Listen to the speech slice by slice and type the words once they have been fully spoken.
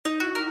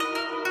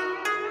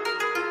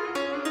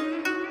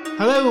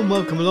Hello and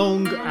welcome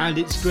along, and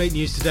it's great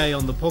news today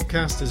on the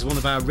podcast as one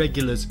of our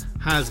regulars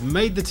has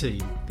made the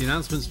team. The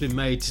announcement's been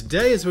made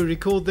today as we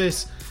record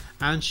this,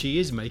 and she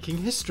is making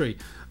history.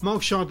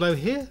 Mark Shardlow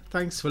here,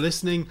 thanks for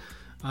listening.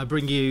 I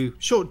bring you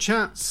short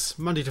chats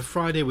Monday to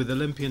Friday with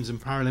Olympians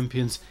and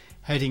Paralympians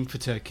heading for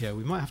Tokyo.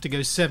 We might have to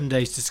go 7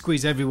 days to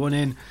squeeze everyone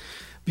in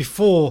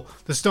before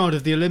the start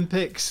of the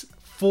Olympics.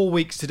 4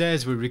 weeks today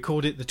as we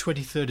record it, the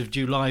 23rd of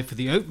July for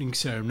the opening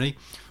ceremony.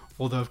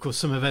 Although, of course,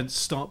 some events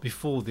start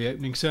before the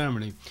opening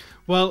ceremony.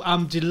 Well,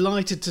 I'm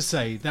delighted to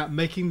say that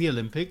making the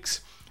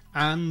Olympics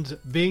and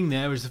being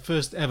there as the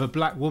first ever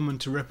black woman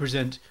to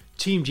represent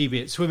Team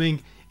GB at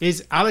swimming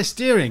is Alice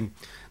Dearing.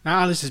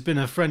 Now, Alice has been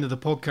a friend of the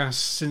podcast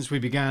since we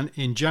began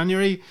in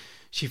January.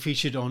 She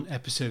featured on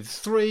episode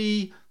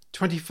 3,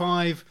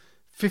 25,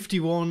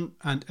 51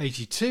 and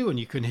 82, and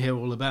you can hear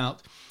all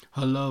about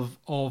her love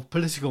of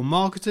political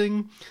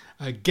marketing,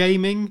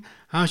 gaming,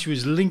 how she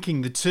was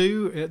linking the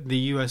two at the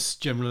US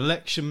general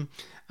election,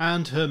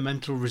 and her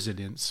mental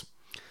resilience.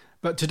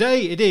 But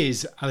today it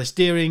is Alice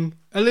Dearing,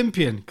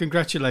 Olympian.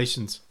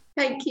 Congratulations.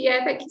 Thank you.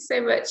 Yeah, thank you so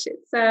much.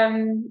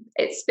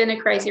 It's been a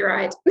crazy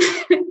ride.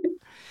 It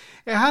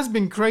has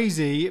been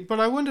crazy, but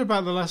I wonder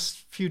about the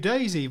last few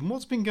days even.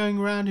 What's been going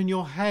around in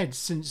your head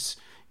since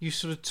you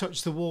sort of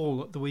touched the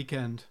wall at the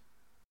weekend?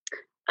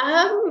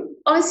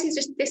 Honestly,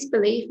 just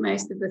disbelief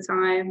most of the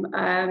time.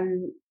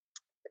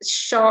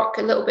 Shock,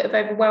 a little bit of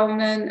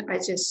overwhelming. I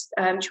just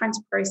trying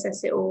to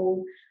process it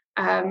all.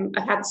 I've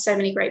had so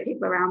many great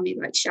people around me,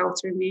 like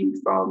sheltering me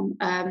from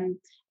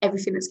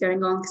everything that's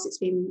going on, because it's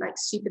been like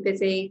super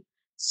busy,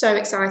 so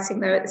exciting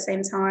though at the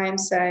same time.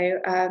 So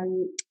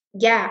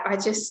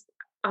it's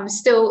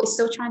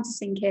still trying to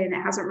sink in.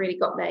 It hasn't really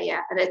got there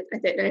yet, and I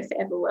don't know if it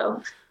ever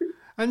will.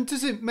 And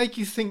does it make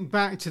you think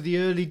back to the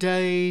early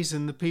days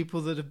and the people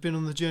that have been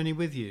on the journey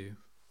with you?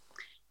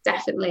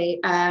 Definitely.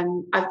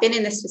 I've been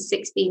in this for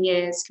 16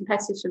 years,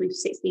 competitive swimming for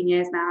 16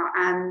 years now,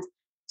 and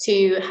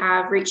to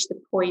have reached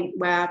the point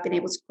where I've been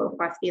able to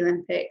qualify for the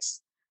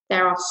Olympics,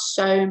 there are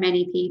so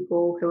many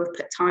people who have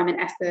put time and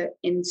effort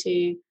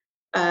into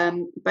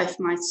both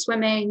my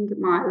swimming,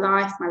 my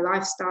life, my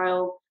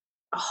lifestyle,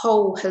 a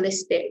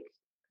holistic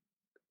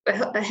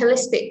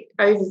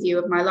overview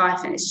of my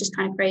life. And it's just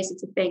kind of crazy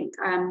to think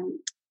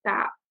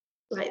that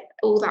like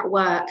all that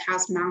work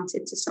has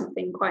mounted to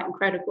something quite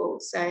incredible.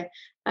 So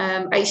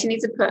I actually need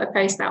to put a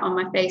post out on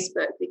my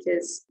Facebook,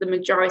 because the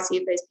majority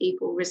of those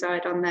people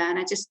reside on there. And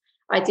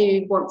I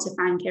do want to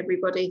thank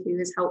everybody who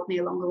has helped me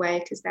along the way,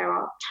 because there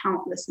are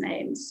countless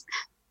names.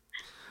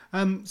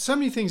 So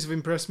many things have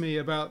impressed me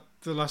about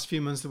the last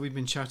few months that we've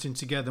been chatting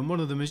together. And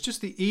one of them is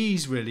just the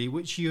ease, really,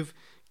 which you've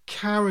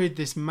carried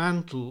this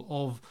mantle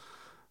of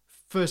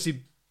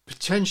firstly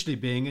potentially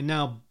being and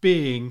now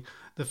being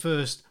the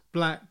first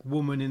black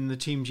woman in the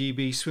Team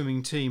GB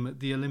swimming team at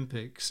the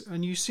Olympics,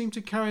 and you seem to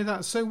carry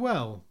that so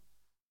well.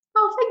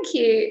 Oh, thank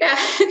you.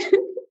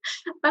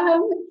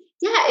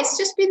 It's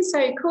just been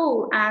so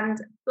cool, and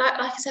like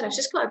I said, I've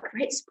just got a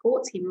great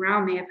support team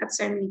around me. I've had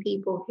so many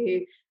people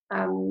who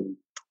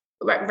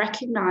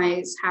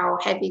recognise how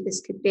heavy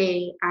this could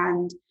be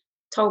and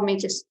told me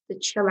just to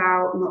chill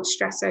out, not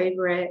stress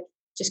over it,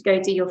 just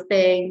go do your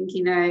thing,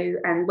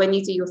 and when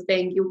you do your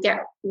thing, you'll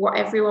get what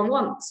everyone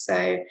wants.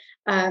 So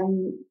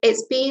it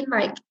has been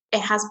like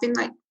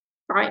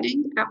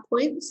frightening at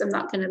points. I'm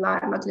not going to lie.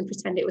 I'm not going to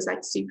pretend it was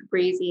like super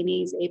breezy and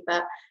easy,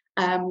 but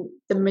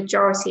the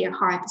majority, a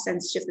high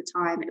percentage of the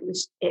time,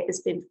 it has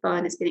been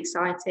fun. It's been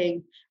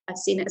exciting. I've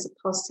seen it as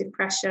a positive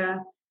pressure.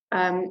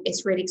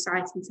 It's really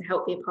exciting to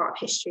help be a part of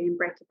history and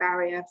break a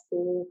barrier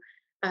for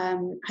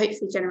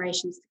hopefully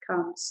generations to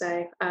come.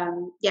 So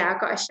I've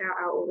got to shout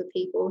out all the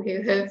people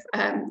who have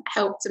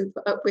helped and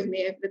put up with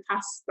me over the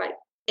past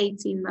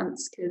 18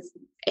 months, because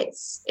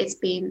it's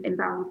been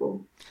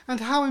invaluable. And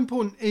how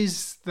important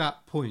is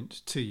that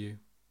point to you,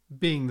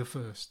 being the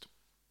first?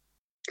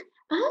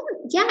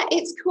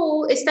 It's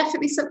cool. It's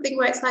definitely something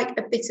where it's like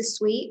a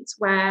bittersweet,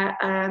 where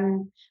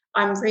I'm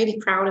really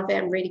proud of it.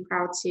 I'm really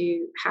proud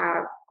to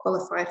have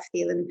qualified for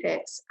the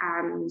Olympics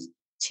and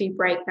to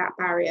break that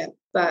barrier,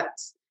 but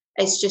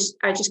I just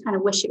kind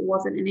of wish it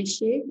wasn't an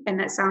issue. And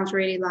that sounds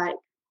really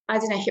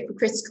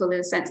hypocritical in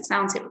a sense. It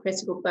sounds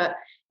hypocritical, but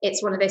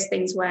it's one of those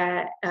things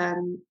where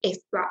if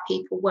black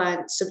people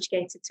weren't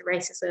subjugated to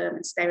racism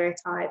and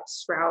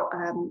stereotypes throughout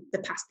the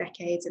past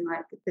decades and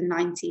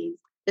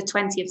the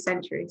 20th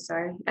century,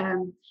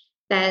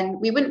 then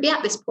we wouldn't be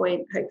at this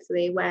point,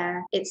 hopefully,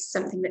 where it's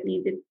something that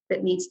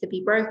needs to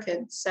be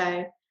broken.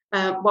 So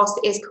whilst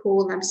it is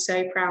cool and I'm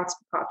so proud to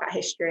be part of that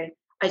history,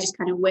 I just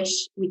kind of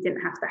wish we didn't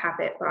have to have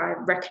it, but I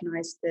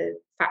recognise the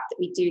fact that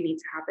we do need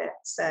to have it.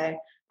 So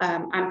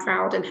I'm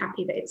proud and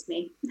happy that it's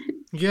me.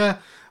 Yeah,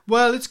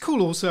 well, it's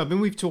cool also. I mean,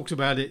 we've talked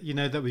about it,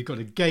 that we've got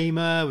a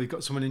gamer, we've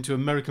got someone into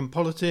American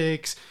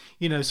politics,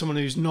 someone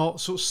who's not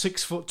sort of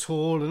 6 foot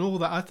tall and all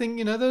that. I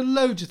think, there are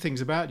loads of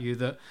things about you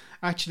that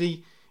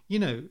actually,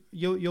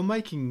 you're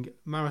making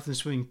marathon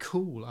swimming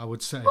cool, I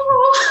would say.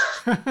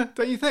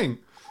 Don't you think?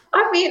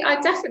 I mean,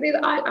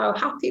 I'll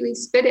happily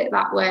spin it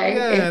that way.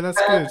 Yeah,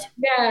 that's good.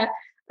 Yeah.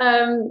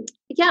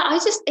 Yeah,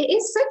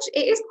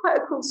 it is quite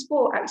a cool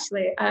sport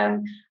actually. I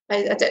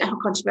don't know how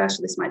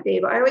controversial this might be,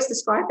 but I always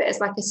describe it as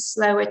like a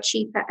slower,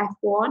 cheaper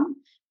F1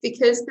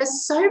 because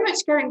there's so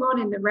much going on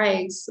in the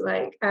race.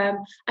 Like I've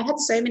had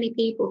so many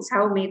people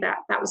tell me that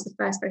that was the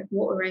first open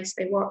water race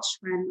they watched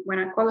when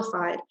I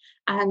qualified,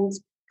 and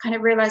kind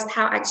of realized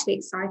how actually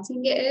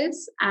exciting it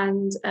is,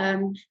 and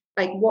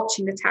like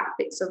watching the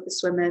tactics of the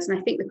swimmers. And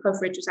I think the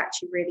coverage was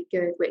actually really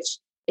good, which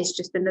is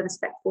just another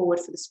step forward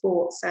for the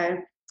sport. So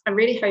I'm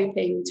really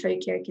hoping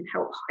Tokyo can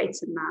help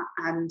heighten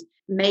that and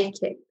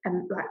make it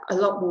like a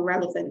lot more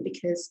relevant,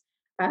 because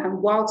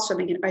wild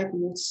swimming and open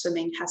water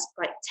swimming has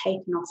like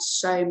taken off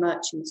so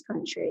much in this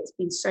country. It's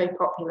been so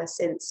popular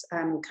since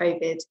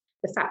COVID.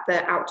 The fact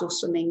that outdoor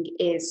swimming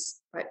is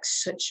like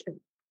such a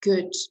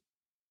good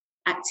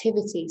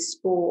activity,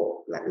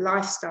 sport, like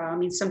lifestyle. I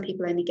mean, some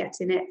people only get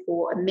in it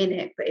for a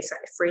minute, but it's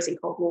like freezing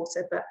cold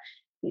water. But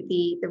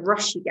the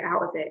rush you get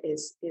out of it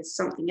is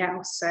something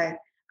else. So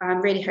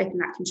I'm really hoping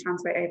that can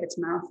translate over to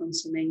marathon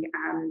swimming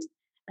and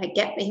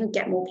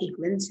get more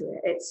people into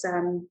it.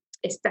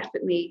 It's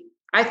definitely,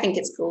 I think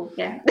it's cool.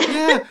 Yeah.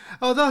 Yeah.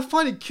 Although I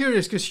find it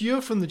curious because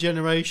you're from the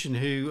generation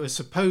who are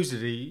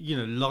supposedly,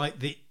 like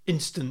the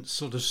instant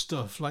sort of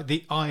stuff, like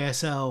the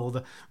ISL,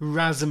 the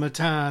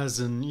razzmatazz,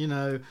 and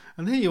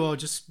and here you are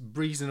just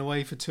breezing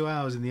away for 2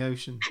 hours in the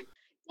ocean.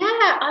 Yeah,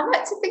 I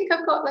like to think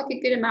I've got like a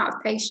good amount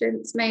of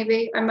patience.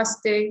 Maybe I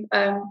must do.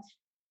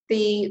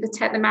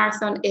 The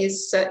marathon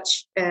is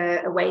such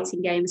a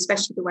waiting game,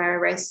 especially the way I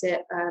race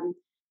it.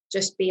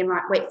 Just being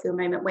like, wait for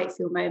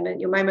your moment.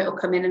 Your moment will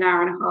come in an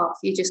hour and a half.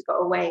 You just got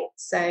to wait.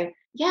 So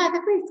yeah, I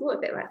never really thought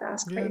of it like that.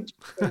 That's great.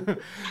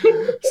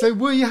 Yeah. So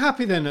were you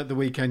happy then at the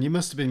weekend? You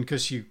must have been,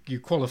 because you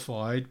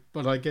qualified.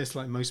 But I guess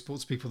like most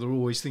sports people, there are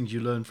always things you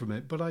learn from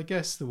it. But I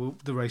guess the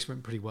race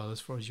went pretty well as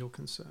far as you're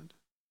concerned.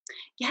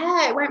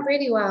 Yeah, it went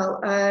really well.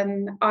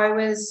 I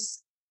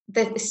was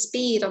the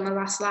speed on the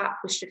last lap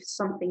was just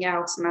something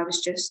else, and I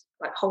was just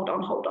like, hold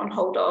on,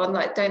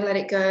 like don't let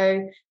it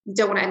go. You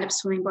don't want to end up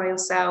swimming by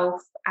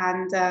yourself.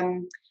 And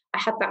I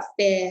had that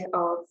fear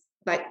of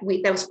like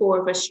there was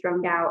 4 of us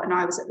strung out, and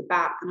I was at the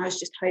back, and I was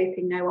just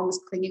hoping no one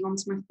was clinging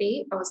onto my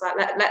feet. I was like,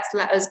 let's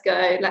let us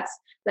go.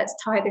 Let's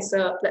tie this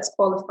up. Let's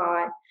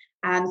qualify.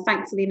 And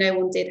thankfully, no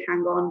one did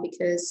hang on,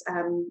 because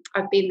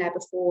I've been there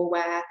before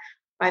where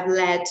I've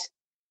led,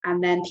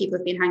 and then people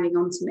have been hanging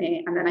on to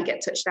me, and then I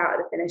get touched out at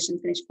the finish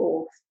and finish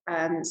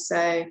 4th.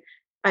 So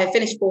I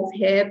finished 4th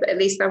here, but at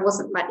least I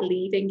wasn't like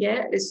leading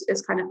it.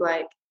 It's kind of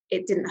like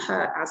it didn't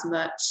hurt as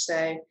much.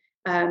 So,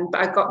 but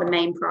I got the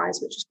main prize,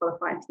 which was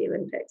qualifying for the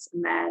Olympics,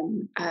 and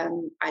then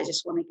I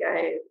just want to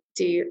go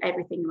do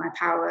everything in my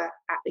power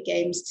at the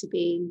games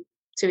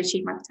to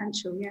achieve my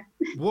potential. Yeah.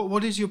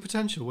 What is your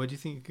potential? Where do you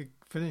think you could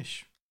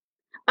finish?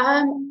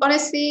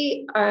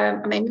 Honestly,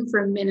 I'm aiming for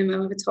a minimum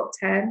of a top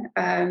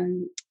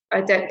 10.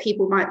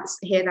 People might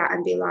hear that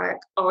and be like,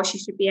 oh, she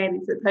should be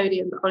aiming for the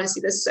podium. But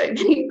honestly, there's so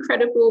many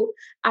incredible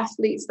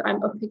athletes that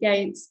I'm up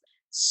against.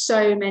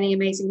 So many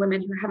amazing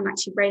women who haven't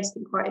actually raced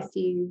in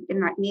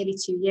like nearly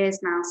 2 years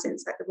now,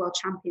 since like the World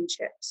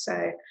Championships.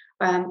 So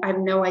I have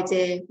no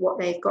idea what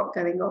they've got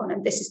going on.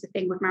 And this is the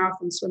thing with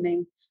marathon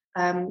swimming.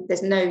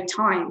 There's no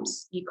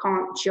times. You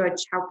can't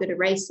judge how good a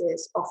race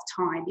is off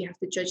time. You have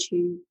to judge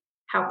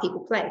how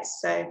people place.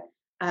 So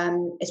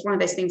it's one of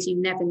those things,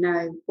 you never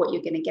know what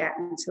you're going to get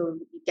until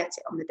you get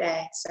it on the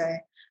day. So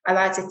I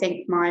like to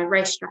think my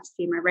race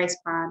strategy, my race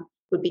plan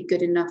would be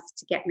good enough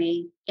to get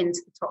me into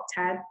the top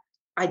 10.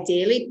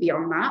 Ideally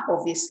beyond that,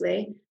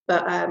 obviously,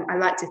 but I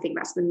like to think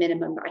that's the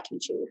minimum that I can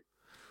achieve.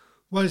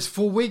 Well, it's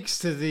 4 weeks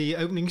to the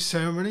opening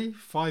ceremony,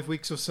 5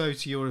 weeks or so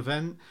to your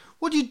event.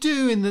 What do you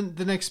do in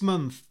the next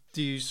month?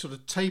 Do you sort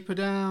of taper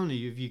down?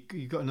 Have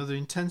you got another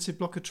intensive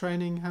block of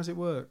training? How's it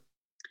work?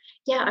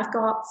 Yeah, I've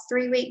got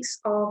 3 weeks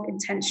of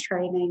intense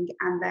training,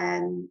 and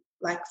then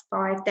like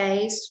 5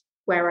 days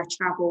where I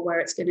travel, where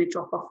it's going to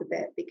drop off a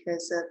bit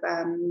because of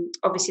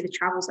obviously the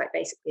travel's like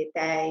basically a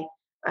day.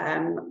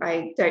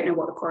 I don't know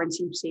what the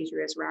quarantine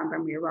procedure is around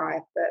when we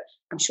arrive, but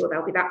I'm sure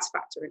there'll be that to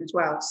factor in as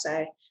well.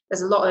 So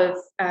there's a lot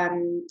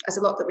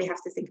that we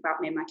have to think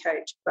about, me and my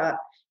coach. But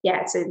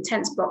yeah, it's an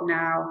intense block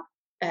now.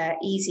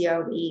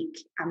 Easier week,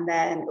 and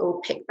then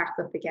it'll pick back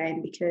up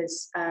again,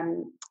 because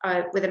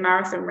with a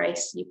marathon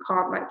race you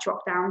can't like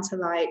drop down to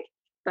like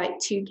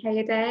 2k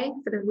a day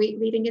for the week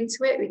leading into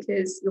it,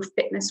 because your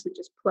fitness would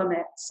just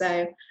plummet.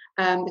 So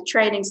the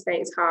training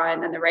stays high,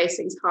 and then the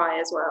racing's high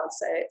as well,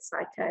 so it's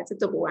like it's a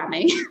double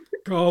whammy.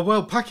 Oh,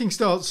 well, packing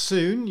starts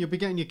soon. You'll be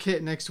getting your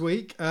kit next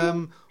week.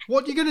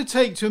 What are you going to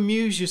take to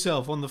amuse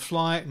yourself on the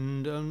flight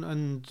and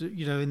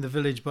in the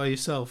village by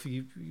yourself?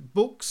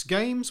 Books,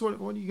 games,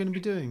 what are you going to be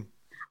doing?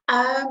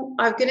 I'm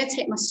going to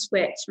take my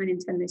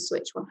Nintendo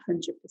Switch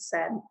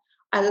 100%.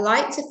 I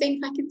like to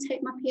think I can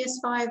take my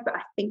PS5, but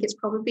I think it's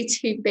probably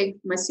too big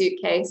for my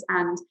suitcase,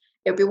 and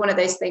it'll be one of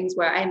those things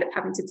where I end up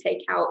having to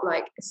take out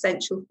like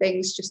essential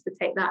things just to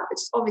take that, which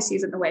obviously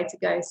isn't the way to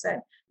go. So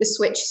the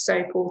Switch is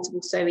so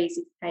portable, so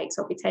easy to take.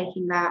 So I'll be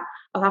taking that.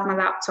 I'll have my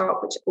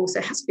laptop, which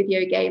also has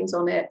video games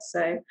on it.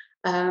 So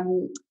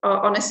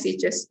honestly,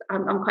 just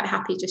I'm quite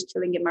happy just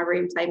chilling in my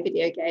room playing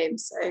video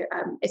games. So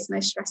it's no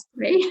stress to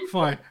me.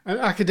 Fine. And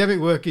academic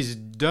work is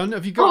done.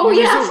 Have you got?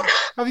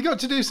 Have you got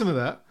to do some of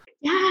that?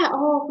 Yeah.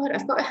 Oh God,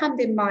 I've got to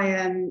hand in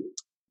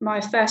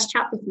my first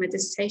chapter for my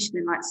dissertation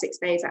in like 6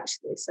 days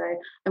actually. So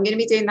I'm going to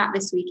be doing that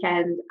this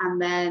weekend,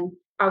 and then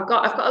I've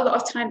got a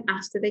lot of time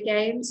after the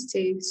games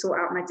to sort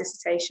out my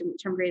dissertation,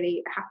 which I'm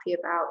really happy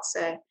about.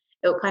 So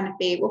it'll kind of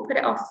be, we'll put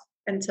it off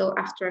until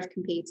after I've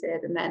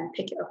competed and then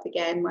pick it up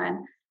again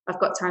when I've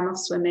got time off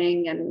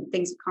swimming and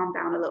things have calmed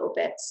down a little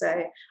bit.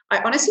 So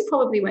I honestly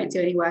probably won't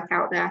do any work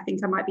out there. I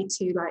think I might be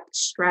too like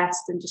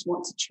stressed and just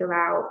want to chill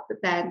out, but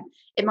then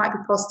it might be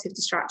positive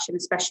distraction,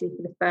 especially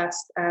for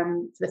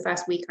the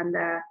first week I'm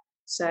there.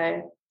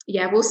 So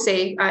yeah, we'll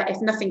see.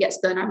 If nothing gets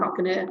done, I'm not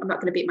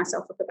gonna beat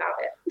myself up about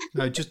it.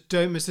 No, just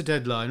don't miss a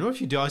deadline. Or if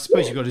you do, I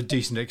suppose you've got a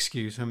decent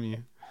excuse, haven't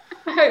you?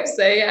 I hope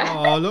so, yeah.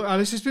 Oh, look,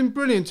 Alice, it's been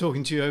brilliant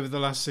talking to you over the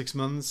last 6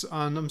 months,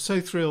 and I'm so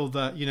thrilled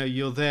that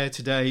you're there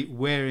today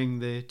wearing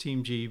the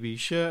Team GB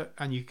shirt,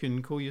 and you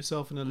can call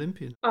yourself an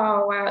Olympian.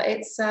 Oh wow,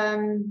 it's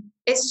so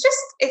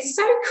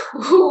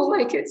cool.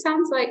 Like it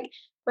sounds like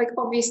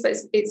obviously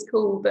it's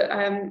cool, but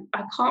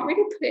I can't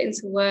really put it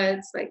into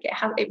words. Like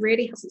it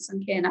really hasn't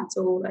sunk in at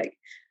all. Like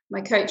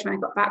my coach when I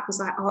got back was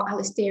like, "Oh,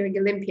 Alice Dearing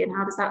Olympian,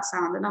 how does that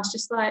sound?" And I was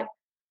just like,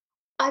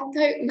 I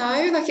don't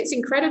know, like it's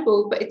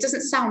incredible, but it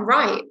doesn't sound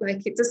right.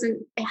 Like it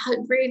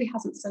really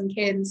hasn't sunk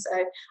in. So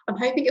I'm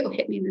hoping it'll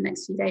hit me in the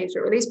next few days,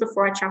 or at least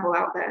before I travel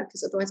out there,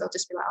 because otherwise I'll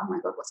just be like, oh my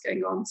God, what's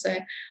going on? So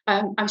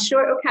I'm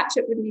sure it'll catch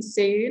up with me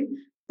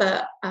soon,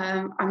 but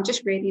I'm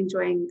just really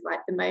enjoying like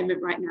the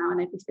moment right now and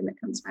everything that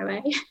comes my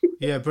way.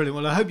 Yeah, brilliant.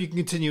 Well, I hope you can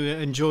continue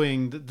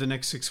enjoying the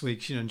next 6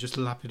 weeks, and just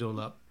lap it all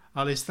up.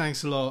 Alice,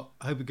 thanks a lot.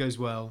 I hope it goes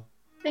well.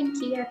 Thank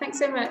you. Yeah, thanks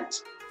so much.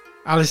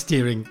 Alice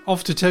Dearing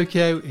off to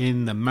Tokyo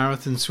in the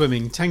marathon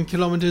swimming, 10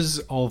 kilometres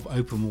of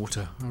open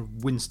water. I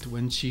winced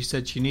when she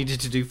said she needed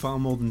to do far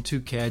more than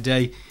 2K a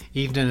day,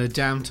 even in a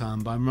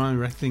downtime, but I'm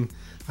reckoning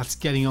that's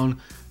getting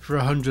on for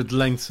 100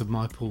 lengths of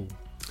my pool.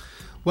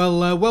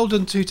 Well, well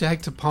done too to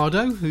Hector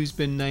Pardo, who's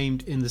been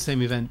named in the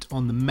same event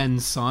on the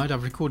men's side.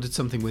 I've recorded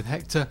something with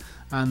Hector,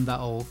 and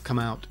that'll come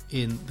out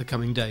in the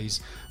coming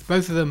days.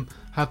 Both of them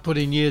have put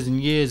in years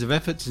and years of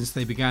effort since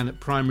they began at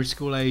primary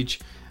school age,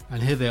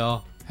 and here they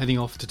are, heading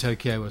off to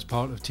Tokyo as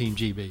part of Team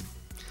GB.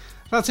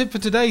 That's it for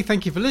today.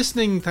 Thank you for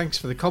listening. Thanks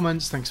for the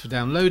comments. Thanks for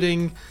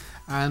downloading.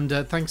 And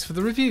thanks for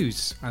the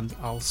reviews. And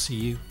I'll see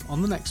you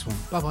on the next one.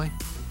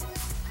 Bye-bye.